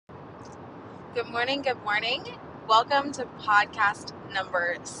Good morning. Good morning. Welcome to podcast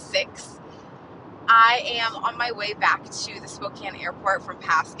number 6. I am on my way back to the Spokane airport from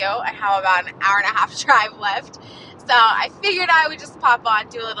Pasco. I have about an hour and a half drive left. So I figured I would just pop on,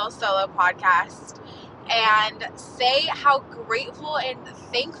 do a little solo podcast, and say how grateful and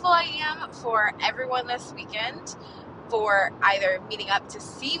thankful I am for everyone this weekend for either meeting up to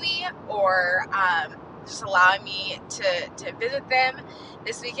see me or just allowing me to visit them.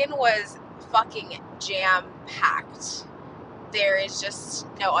 This weekend was fucking jam-packed. There is just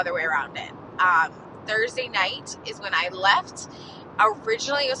no other way around it. Thursday night is when I left.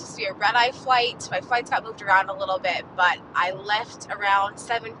 Originally, it was supposed to be a red-eye flight. My flights got moved around a little bit, but I left around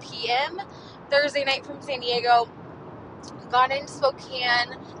 7 p.m. Thursday night from San Diego. Got into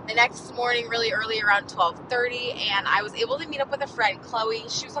Spokane the next morning really early, around 12:30, and I was able to meet up with a friend, Chloe.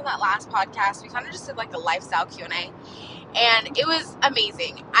 She was on that last podcast. We kind of just did like a lifestyle Q&A, and it was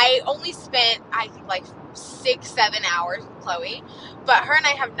amazing. I only spent, I think, like 6-7 hours with Chloe, but her and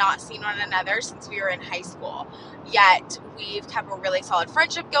I have not seen one another since we were in high school, yet we've kept a really solid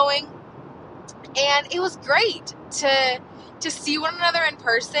friendship going, and it was great to see one another in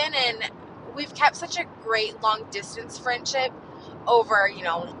person, and we've kept such a great long distance friendship over,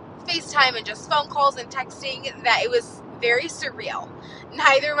 FaceTime and just phone calls and texting that it was very surreal.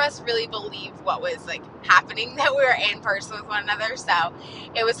 Neither of us really believed what was happening, that we were in person with one another. So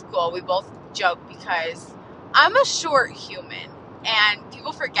it was cool. We both joke because I'm a short human and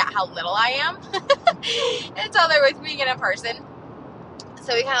people forget how little I am until they're with me in person.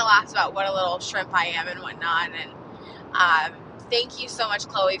 So we kind of laughed about what a little shrimp I am and whatnot. And thank you so much,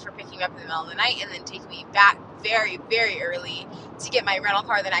 Chloe, for picking me up in the middle of the night and then taking me back very, very early to get my rental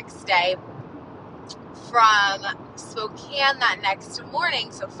car the next day from Spokane that next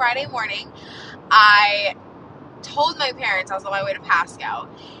morning. So Friday morning, I told my parents I was on my way to Pasco.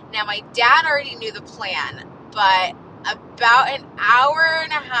 Now, my dad already knew the plan, but about an hour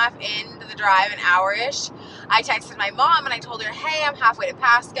and a half into the drive, an hour-ish, I texted my mom and I told her, hey, I'm halfway to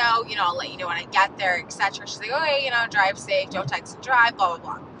Pasco, I'll let you know when I get there, etc. She's like, okay, drive safe, don't text and drive, blah,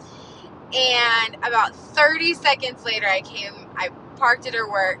 blah, blah. And about 30 seconds later, I parked at her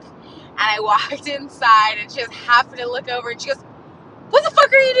work, and I walked inside, and she just happened to look over, and she goes, what the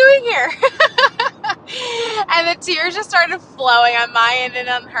fuck are you doing here? And the tears just started flowing on my end and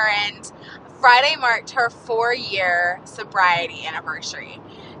on her end. Friday marked her 4-year sobriety anniversary,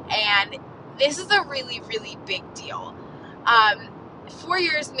 and this is a really, really big deal. 4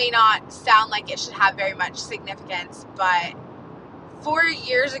 years may not sound like it should have very much significance, but 4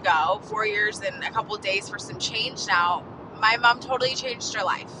 years ago, 4 years and a couple of days for some change now, my mom totally changed her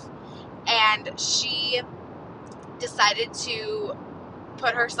life. And she decided to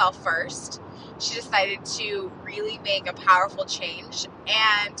put herself first. She decided to really make a powerful change.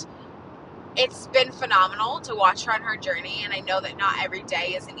 And it's been phenomenal to watch her on her journey. And I know that not every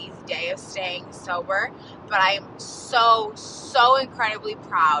day is an easy day of staying sober, but I am so, so incredibly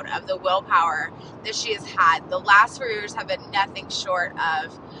proud of the willpower that she has had. The last 4 years have been nothing short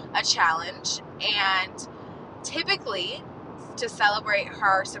of a challenge. And typically, to celebrate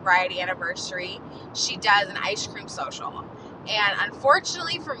her sobriety anniversary, she does an ice cream social. And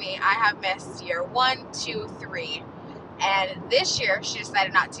unfortunately for me, I have missed year 1, 2, 3. And this year, she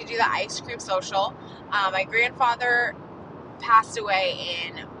decided not to do the ice cream social. My grandfather passed away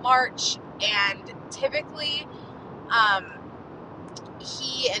in March, and typically,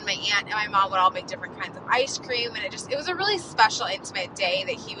 he and my aunt and my mom would all make different kinds of ice cream, and it was a really special, intimate day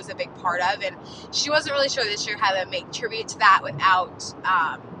that he was a big part of, and she wasn't really sure this year how to make tribute to that without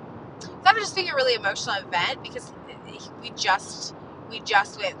it just being a really emotional event, because we just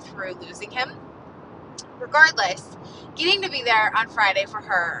went through losing him. Regardless, getting to be there on Friday for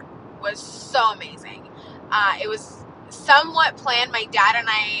her was so amazing. It was somewhat planned. My dad and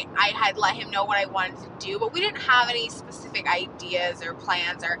I had let him know what I wanted to do, but we didn't have any specific ideas or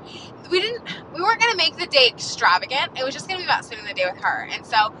plans, or we weren't going to make the day extravagant. It was just going to be about spending the day with her. And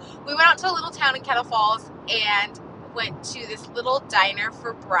so we went out to a little town in Kettle Falls and went to this little diner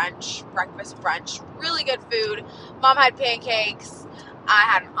for brunch, breakfast brunch, really good food. Mom had pancakes. I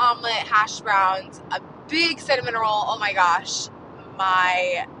had an omelet, hash browns, a big cinnamon roll. Oh my gosh,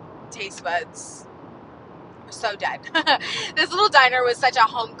 my taste buds are so dead. This little diner was such a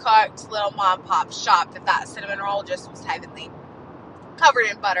home-cooked little mom-pop shop that cinnamon roll just was heavenly. Covered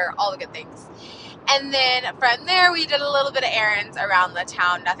in butter, all the good things. And then from there, we did a little bit of errands around the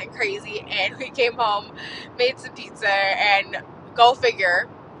town, nothing crazy, and we came home, made some pizza, and go figure,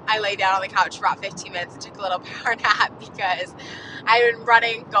 I lay down on the couch for about 15 minutes and took a little power nap because I've been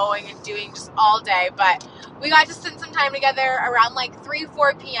running, going, and doing just all day, but we got to spend some time together around like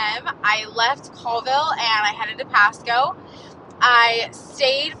 4 p.m. I left Colville and I headed to Pasco. I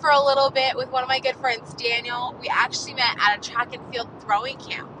stayed for a little bit with one of my good friends, Daniel. We actually met at a track and field throwing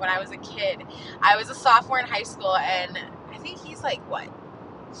camp when I was a kid. I was a sophomore in high school, and I think he's like,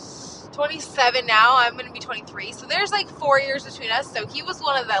 27 now. I'm going to be 23. So there's like 4 years between us. So he was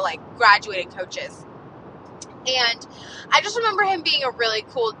one of the like graduating coaches. And I just remember him being a really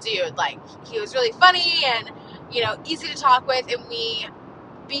cool dude. Like, he was really funny and, easy to talk with. And we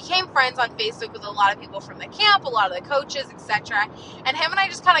became friends on Facebook with a lot of people from the camp, a lot of the coaches, etc. And him and I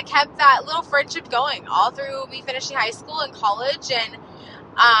just kind of kept that little friendship going all through me finishing high school and college. And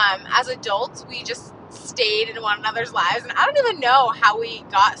as adults, we just stayed in one another's lives. And I don't even know how we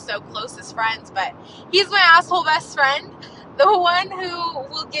got so close as friends, but he's my asshole best friend, the one who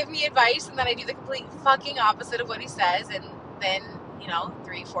will give me advice and then I do the complete fucking opposite of what he says. And then,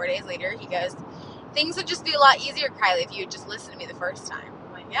 3-4 days later, he goes, "Things would just be a lot easier, Kylie, if you would just listen to me the first time."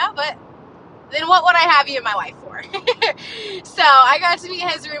 I'm like, yeah, but then what would I have you in my life for? So I got to meet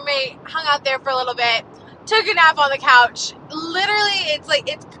his roommate, hung out there for a little bit, took a nap on the couch. Literally,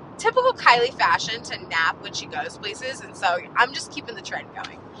 it's typical Kylie fashion to nap when she goes places, and so I'm just keeping the trend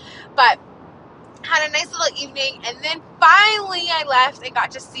going. But had a nice little evening, and then finally I left and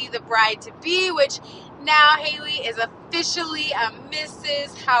got to see the bride-to-be, which now Haley is officially a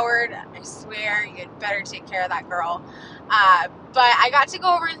Mrs. Howard. I swear, you'd better take care of that girl. But I got to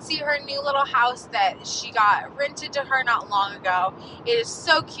go over and see her new little house that she got rented to her not long ago. It is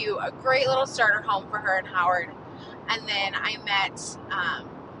so cute, a great little starter home for her and Howard. And then I met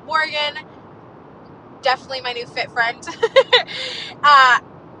Morgan, definitely my new fit friend.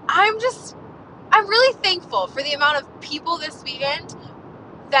 I'm really thankful for the amount of people this weekend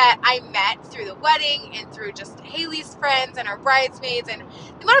that I met through the wedding and through just Haley's friends and her bridesmaids, and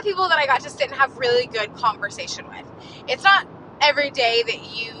the amount of people that I got to sit and have really good conversation with. It's not every day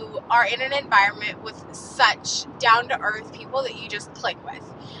that you are in an environment with such down-to-earth people that you just click with.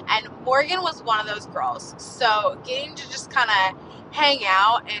 And Morgan was one of those girls. So getting to just kind of hang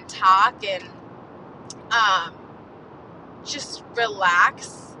out and talk and just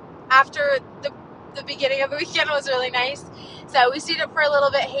relax after the beginning of the weekend was really nice. So we stayed up for a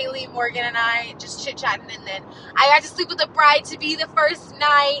little bit, Haley, Morgan, and I, just chit-chatting, and then I got to sleep with the bride-to-be the first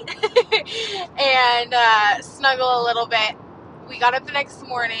night and snuggle a little bit. We got up the next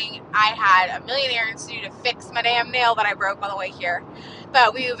morning. I had a million errands to do to fix my damn nail that I broke on the way here.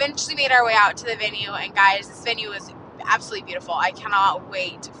 But we eventually made our way out to the venue, and guys, this venue was absolutely beautiful. I cannot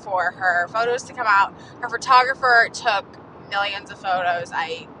wait for her photos to come out. Her photographer took millions of photos.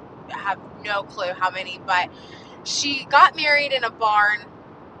 I have no clue how many, but she got married in a barn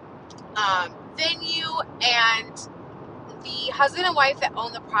venue, and the husband and wife that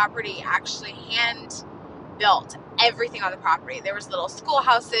owned the property actually hand built everything on the property. There was little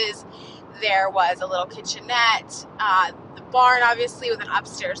schoolhouses, there was a little kitchenette, the barn obviously with an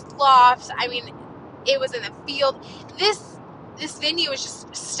upstairs loft. I mean, it was in the field. This venue was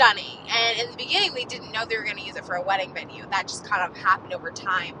just stunning, and in the beginning they didn't know they were going to use it for a wedding venue. That just kind of happened over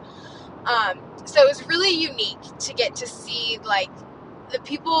time. So it was really unique to get to see, like, the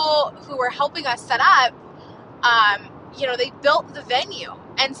people who were helping us set up, they built the venue.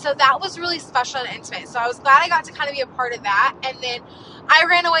 And so that was really special and intimate. So I was glad I got to kind of be a part of that. And then I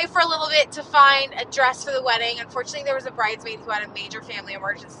ran away for a little bit to find a dress for the wedding. Unfortunately, there was a bridesmaid who had a major family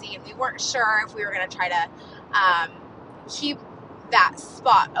emergency, and we weren't sure if we were going to try to keep that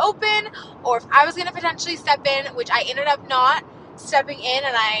spot open or if I was going to potentially step in, which I ended up not stepping in.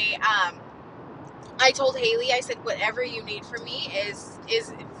 And I told Haley, I said, whatever you need from me is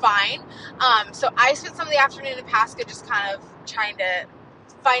fine. So I spent some of the afternoon in Pasco just kind of trying to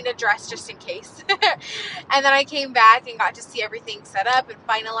find a dress just in case. And then I came back and got to see everything set up and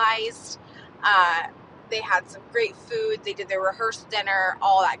finalized. They had some great food. They did their rehearsal dinner,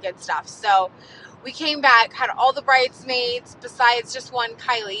 all that good stuff. So we came back, had all the bridesmaids besides just one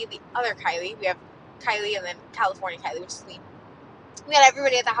Kylie, the other Kylie. We have Kylie and then California Kylie, which is me. We had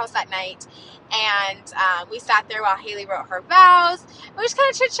everybody at the house that night, and we sat there while Haley wrote her vows. We just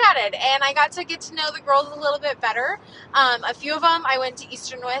kind of chit-chatted, and I got to get to know the girls a little bit better. A few of them I went to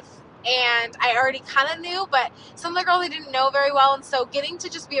Eastern with, and I already kind of knew, but some of the girls I didn't know very well, and so getting to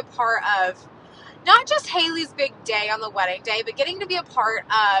just be a part of not just Haley's big day on the wedding day, but getting to be a part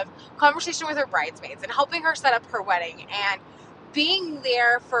of conversation with her bridesmaids and helping her set up her wedding and being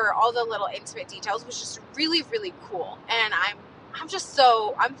there for all the little intimate details was just really, really cool. And I'm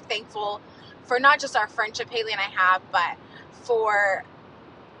thankful for not just our friendship Haley and I have, but for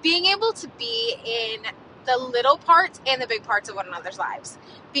being able to be in the little parts and the big parts of one another's lives.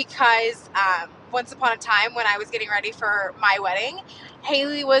 Because once upon a time when I was getting ready for my wedding,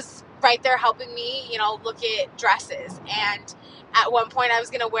 Haley was right there helping me, look at dresses. And at one point I was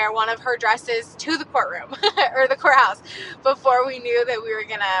going to wear one of her dresses to the courtroom or the courthouse before we knew that we were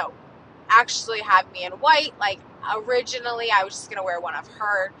going to actually have me in white. Like, originally I was just going to wear one of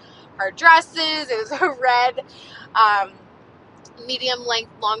her dresses. It was a red medium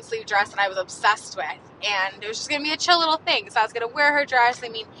length long sleeve dress that I was obsessed with, and it was just gonna be a chill little thing. So I was gonna wear her dress. I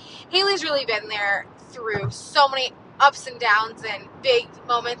mean, Haley's really been there through so many ups and downs and big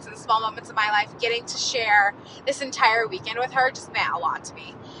moments and small moments in my life. Getting to share this entire weekend with her just meant a lot to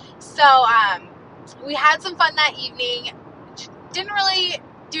me. So we had some fun that evening. Didn't really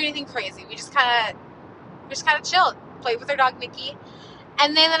do anything crazy. We just kind of chilled, played with our dog Mickey.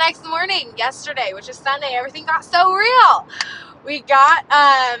 And then the next morning, yesterday, which is Sunday, everything got so real. We got,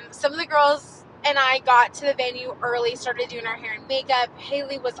 some of the girls and I got to the venue early, started doing our hair and makeup.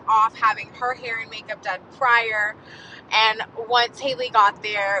 Haley was off having her hair and makeup done prior. And once Haley got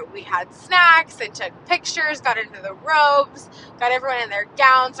there, we had snacks and took pictures, got into the robes, got everyone in their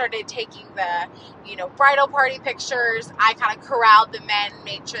gowns, started taking the, bridal party pictures. I kind of corralled the men,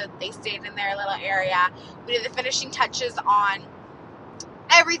 made sure that they stayed in their little area. We did the finishing touches on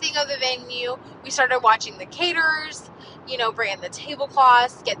everything of the venue. We started watching the caterers, bring in the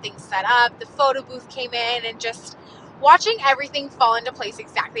tablecloths, get things set up. The photo booth came in, and just watching everything fall into place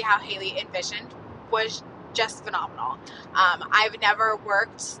exactly how Haley envisioned was just phenomenal. I've never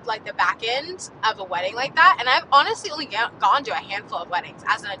worked like the back end of a wedding like that, and I've honestly only gone to a handful of weddings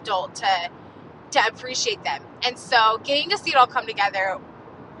as an adult to appreciate them. And so getting to see it all come together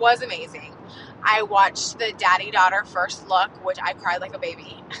was amazing. I watched the daddy-daughter first look, which I cried like a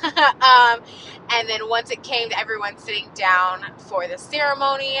baby. And then once it came to everyone sitting down for the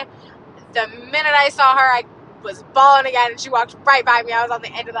ceremony, the minute I saw her, I was bawling again, and she walked right by me. I was on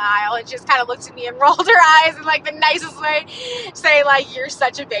the end of the aisle, and she just kind of looked at me and rolled her eyes in like the nicest way, saying like, "You're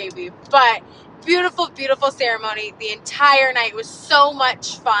such a baby." But beautiful, beautiful ceremony. The entire night was so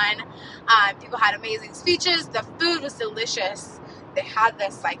much fun. People had amazing speeches. The food was delicious. They had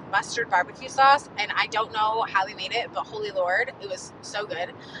this like mustard barbecue sauce, and I don't know how they made it, but holy Lord, it was so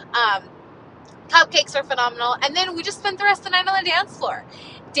good. Cupcakes are phenomenal. And then we just spent the rest of the night on the dance floor,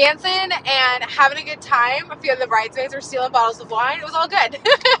 dancing and having a good time. A few of the bridesmaids were stealing bottles of wine. It was all good.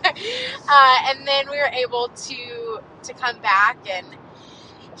 And then we were able to come back, and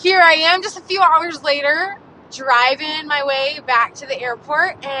here I am just a few hours later, driving my way back to the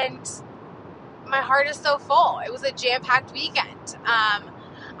airport, and my heart is so full. It was a jam-packed weekend.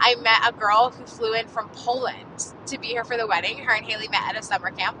 I met a girl who flew in from Poland to be here for the wedding. Her and Haley met at a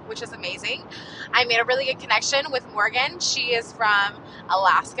summer camp, which was amazing. I made a really good connection with Morgan. She is from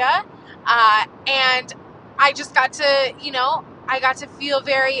Alaska. And I just got to, I got to feel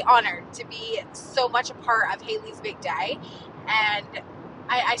very honored to be so much a part of Haley's big day. And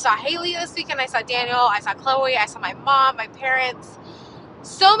I saw Haley this weekend. I saw Daniel. I saw Chloe. I saw my mom, my parents.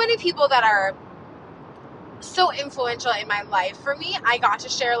 So many people that are so influential in my life for me, I got to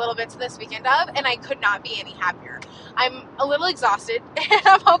share a little bits this weekend of, and I could not be any happier. I'm a little exhausted, and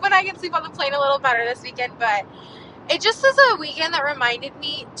I'm hoping I can sleep on the plane a little better this weekend, but it just was a weekend that reminded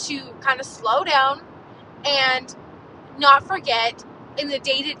me to kind of slow down and not forget in the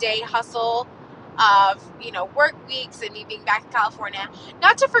day-to-day hustle of, work weeks and me being back in California,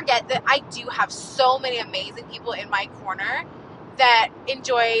 not to forget that I do have so many amazing people in my corner that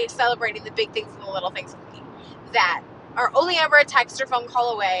enjoy celebrating the big things and the little things with me, that are only ever a text or phone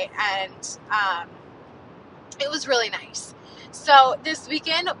call away. And it was really nice. So this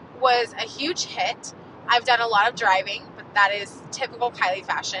weekend was a huge hit. I've done a lot of driving, but that is typical Kylie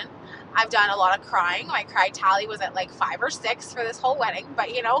fashion. I've done a lot of crying. My cry tally was at like 5 or 6 for this whole wedding, but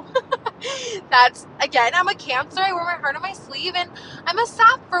that's, again, I'm a Cancer. I wear my heart on my sleeve, and I'm a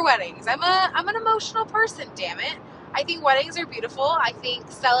sap for weddings. I'm an emotional person, damn it. I think weddings are beautiful. I think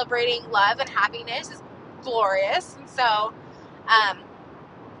celebrating love and happiness is glorious. And so,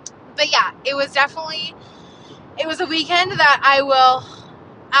 but yeah, it was a weekend that I will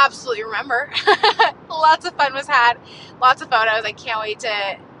absolutely remember. Lots of fun was had, lots of photos. I can't wait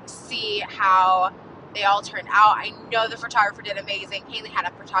to see how they all turned out. I know the photographer did amazing. Haley had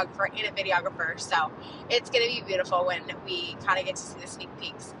a photographer and a videographer, so it's going to be beautiful when we kind of get to see the sneak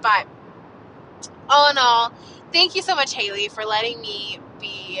peeks. But all in all, thank you so much, Haley, for letting me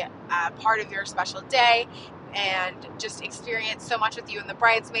be a part of your special day and just experience so much with you and the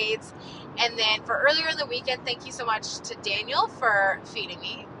bridesmaids. And then for earlier in the weekend, thank you so much to Daniel for feeding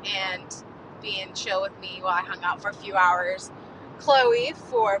me and being chill with me while I hung out for a few hours. Chloe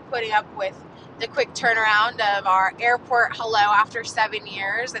for putting up with the quick turnaround of our airport hello after 7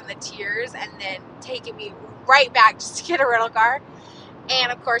 years and the tears, and then taking me right back just to get a rental car.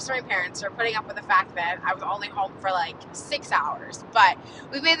 And of course, my parents are putting up with the fact that I was only home for like 6 hours, but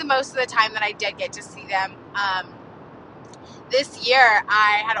we made the most of the time that I did get to see them. This year,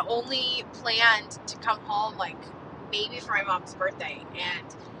 I had only planned to come home like maybe for my mom's birthday,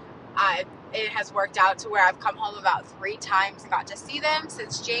 and it has worked out to where I've come home about 3 times and got to see them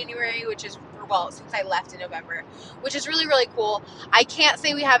since January, which is, well, since I left in November, which is really, really cool. I can't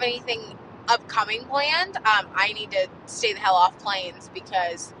say we have anything upcoming planned. I need to stay the hell off planes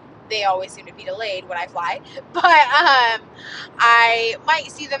because they always seem to be delayed when I fly. But I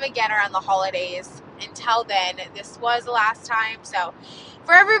might see them again around the holidays. Until then, this was the last time. So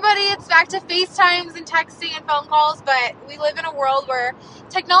for everybody, it's back to FaceTimes and texting and phone calls. But we live in a world where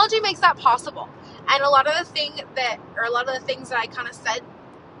technology makes that possible. And a lot of the things that I kind of said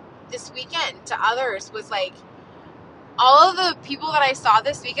this weekend to others was like, all of the people that I saw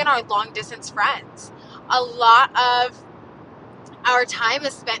this weekend are long distance friends. A lot of our time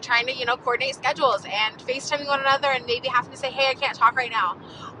is spent trying to, coordinate schedules and FaceTiming one another and maybe having to say, hey, I can't talk right now.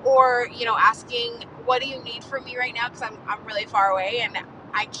 Or, asking, what do you need from me right now? Because I'm really far away and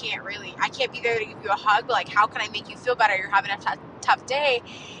I can't be there to give you a hug. But like, how can I make you feel better? You're having a tough day.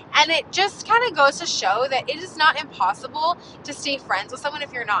 And it just kind of goes to show that it is not impossible to stay friends with someone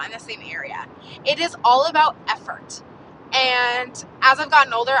if you're not in the same area. It is all about effort. And as I've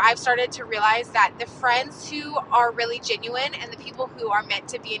gotten older, I've started to realize that the friends who are really genuine and the people who are meant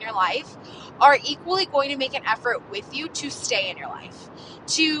to be in your life are equally going to make an effort with you to stay in your life,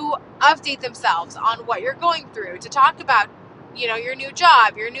 to update themselves on what you're going through, to talk about, your new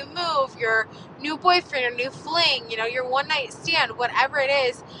job, your new move, your new boyfriend, your new fling, your one night stand, whatever it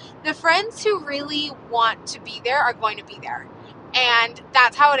is. The friends who really want to be there are going to be there. And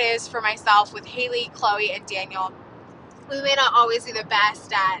that's how it is for myself with Haley, Chloe, and Daniel. We may not always be the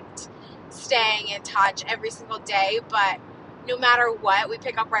best at staying in touch every single day, but no matter what, we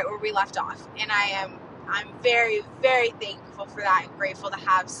pick up right where we left off. And I'm very, very thankful for that and grateful to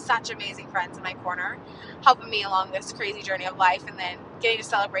have such amazing friends in my corner, helping me along this crazy journey of life, and then getting to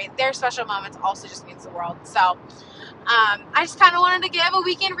celebrate their special moments also just means the world. So I just kind of wanted to give a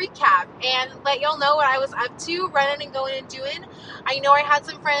weekend recap and let y'all know what I was up to, running and going and doing. I know I had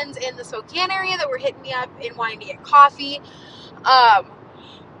some friends in the Spokane area that were hitting me up and wanting to get coffee. I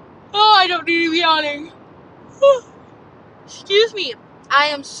don't need to be yawning. Excuse me. I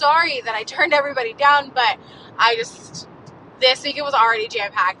am sorry that I turned everybody down, but this weekend was already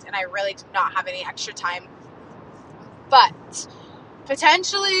jam-packed and I really did not have any extra time. But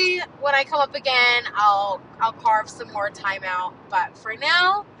potentially when I come up again, I'll carve some more time out. But for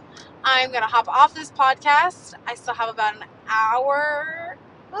now, I'm going to hop off this podcast. I still have about an hour,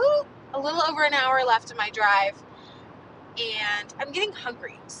 a little over an hour left in my drive. And I'm getting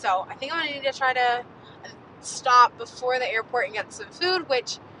hungry. So I think I'm going to need to try to stop before the airport and get some food,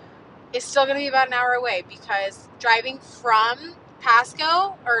 which is still going to be about an hour away because driving from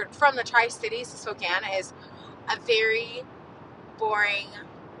Pasco or from the Tri-Cities to Spokane is a very boring,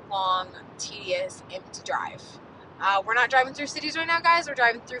 long, tedious, empty drive. We're not driving through cities right now, guys. We're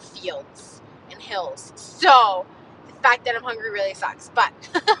driving through fields and hills. So the fact that I'm hungry really sucks. But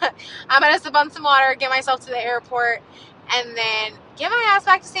I'm going to sip on some water, get myself to the airport, and then get my ass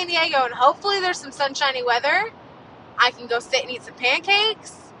back to San Diego. And hopefully there's some sunshiny weather. I can go sit and eat some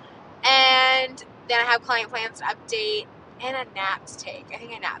pancakes. And then I have client plans to update and a nap to take. I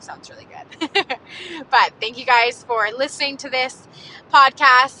think a nap sounds really good. But thank you guys for listening to this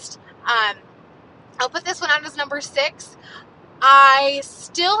podcast. I'll put this one out as number 6. I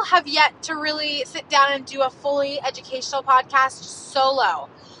still have yet to really sit down and do a fully educational podcast solo.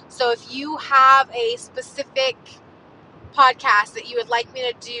 So if you have a specific podcast that you would like me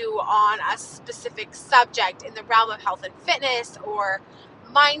to do on a specific subject in the realm of health and fitness or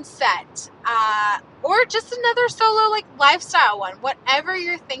mindset, or just another solo lifestyle one, whatever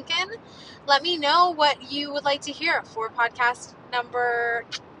you're thinking, let me know what you would like to hear for podcast number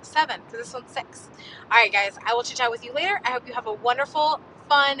 7, because this one's 6. All right, guys, I will chit chat with you later. I hope you have a wonderful,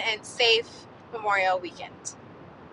 fun, and safe Memorial weekend.